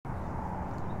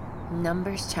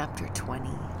Numbers chapter 20.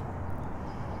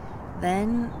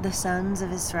 Then the sons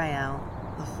of Israel,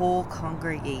 the whole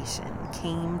congregation,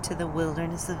 came to the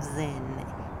wilderness of Zin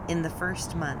in the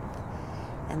first month,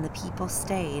 and the people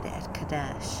stayed at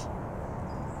Kadesh.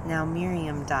 Now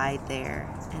Miriam died there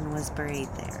and was buried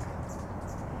there.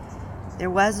 There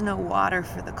was no water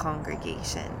for the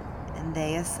congregation, and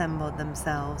they assembled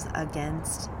themselves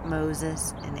against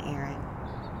Moses and Aaron.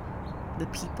 The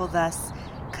people thus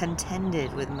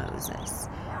contended with Moses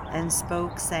and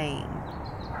spoke, saying,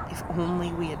 "If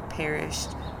only we had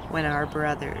perished when our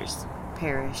brothers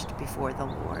perished before the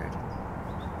Lord.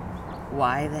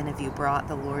 Why then have you brought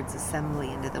the Lord's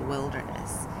assembly into the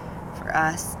wilderness, for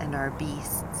us and our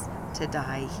beasts to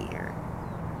die here?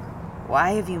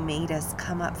 Why have you made us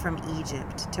come up from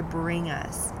Egypt to bring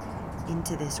us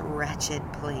into this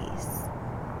wretched place?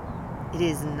 It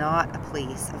is not a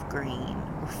place of grain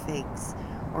or figs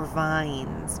or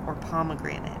vines or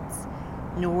pomegranates,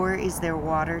 nor is there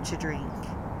water to drink."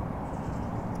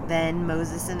 Then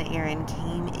Moses and Aaron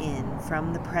came in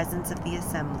from the presence of the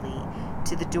assembly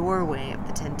to the doorway of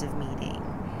the tent of meeting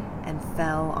and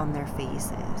fell on their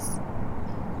faces.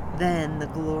 Then the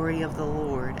glory of the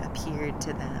Lord appeared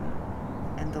to them,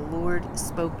 and the Lord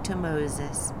spoke to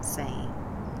Moses, saying,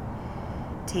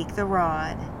 "Take the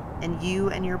rod, and you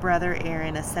and your brother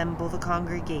Aaron assemble the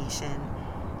congregation,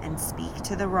 and speak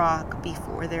to the rock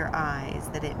before their eyes,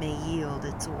 that it may yield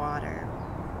its water.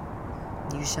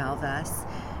 You shall thus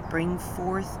bring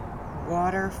forth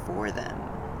water for them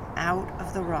out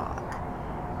of the rock,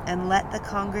 and let the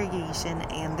congregation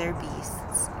and their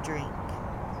beasts drink."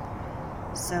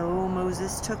 So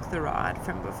Moses took the rod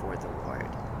from before the Lord,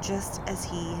 just as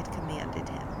he had commanded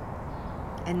him.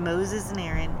 And Moses and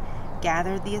Aaron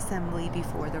gathered the assembly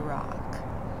before the rock.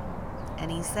 And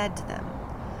he said to them,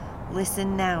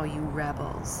 "Listen now, you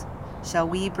rebels. Shall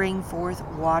we bring forth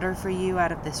water for you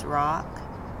out of this rock?"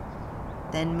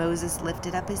 Then Moses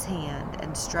lifted up his hand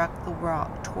and struck the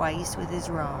rock twice with his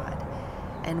rod,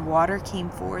 and water came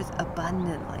forth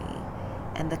abundantly,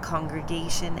 and the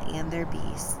congregation and their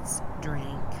beasts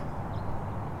drank.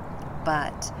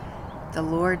 But the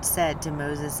Lord said to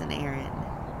Moses and Aaron,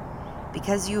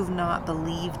 "Because you have not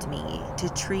believed me to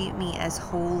treat me as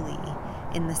holy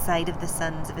in the sight of the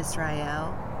sons of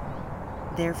Israel,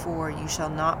 therefore you shall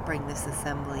not bring this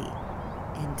assembly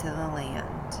into the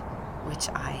land which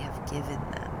I have given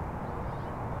them."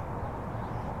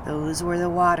 Those were the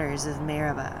waters of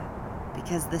Meribah,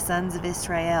 because the sons of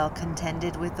Israel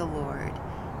contended with the Lord,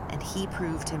 and he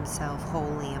proved himself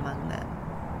holy among them.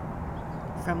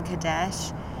 From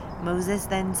Kadesh, Moses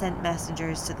then sent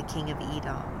messengers to the king of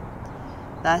Edom.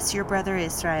 "Thus your brother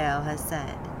Israel has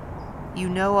said, you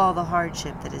know all the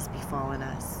hardship that has befallen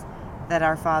us, that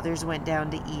our fathers went down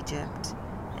to Egypt,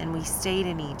 and we stayed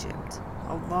in Egypt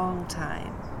a long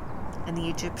time, and the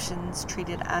Egyptians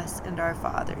treated us and our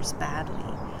fathers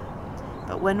badly.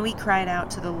 But when we cried out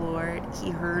to the Lord,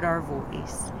 he heard our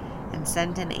voice, and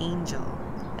sent an angel,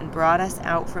 and brought us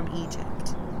out from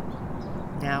Egypt.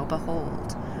 Now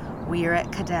behold, we are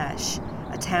at Kadesh,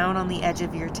 a town on the edge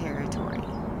of your territory.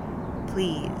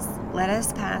 Please, let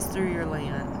us pass through your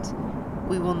land.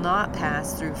 We will not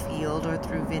pass through field or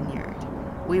through vineyard.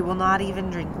 We will not even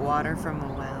drink water from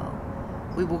a well.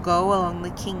 We will go along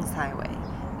the king's highway,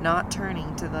 not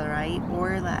turning to the right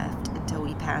or left until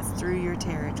we pass through your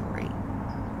territory."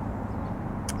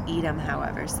 Edom,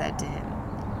 however, said to him,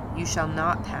 "You shall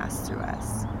not pass through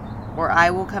us, or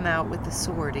I will come out with the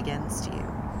sword against you."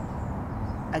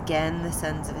 Again the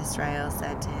sons of Israel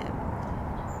said to him,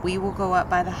 "We will go up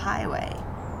by the highway,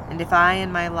 and if I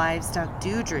and my livestock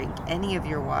do drink any of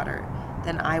your water,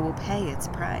 then I will pay its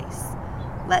price.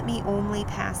 Let me only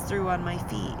pass through on my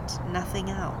feet, nothing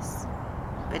else."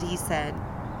 But he said,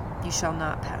 "You shall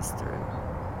not pass through."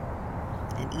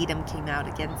 And Edom came out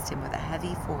against him with a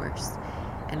heavy force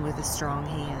and with a strong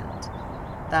hand.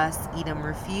 Thus Edom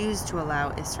refused to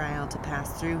allow Israel to pass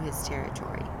through his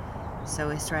territory, so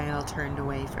Israel turned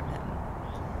away from him.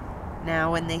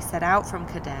 Now when they set out from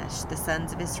Kadesh, the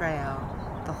sons of Israel,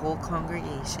 the whole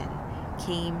congregation,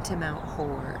 came to Mount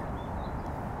Hor.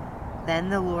 Then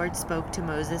the Lord spoke to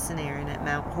Moses and Aaron at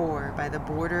Mount Hor by the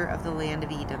border of the land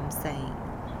of Edom, saying,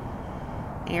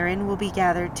 "Aaron will be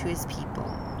gathered to his people,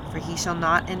 for he shall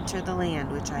not enter the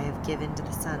land which I have given to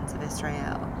the sons of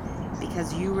Israel,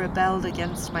 because you rebelled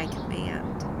against my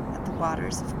command at the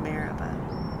waters of Meribah.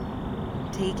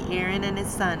 Take Aaron and his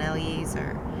son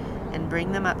Eleazar, and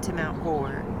bring them up to Mount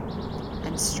Hor,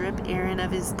 and strip Aaron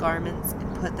of his garments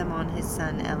and put them on his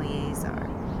son Eleazar.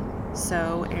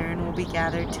 So Aaron will be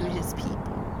gathered to his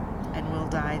people and will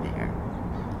die there."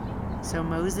 So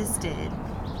Moses did,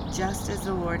 just as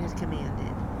the Lord had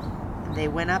commanded. And they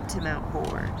went up to Mount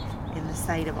Hor in the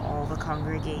sight of all the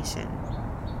congregation.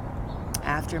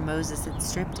 After Moses had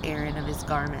stripped Aaron of his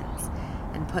garments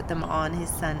and put them on his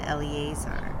son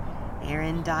Eleazar,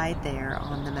 Aaron died there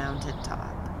on the mountaintop.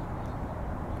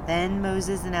 Then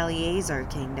Moses and Eleazar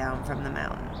came down from the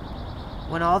mountain.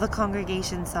 When all the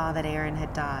congregation saw that Aaron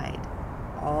had died,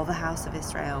 all the house of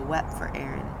Israel wept for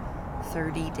Aaron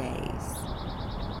 30 days.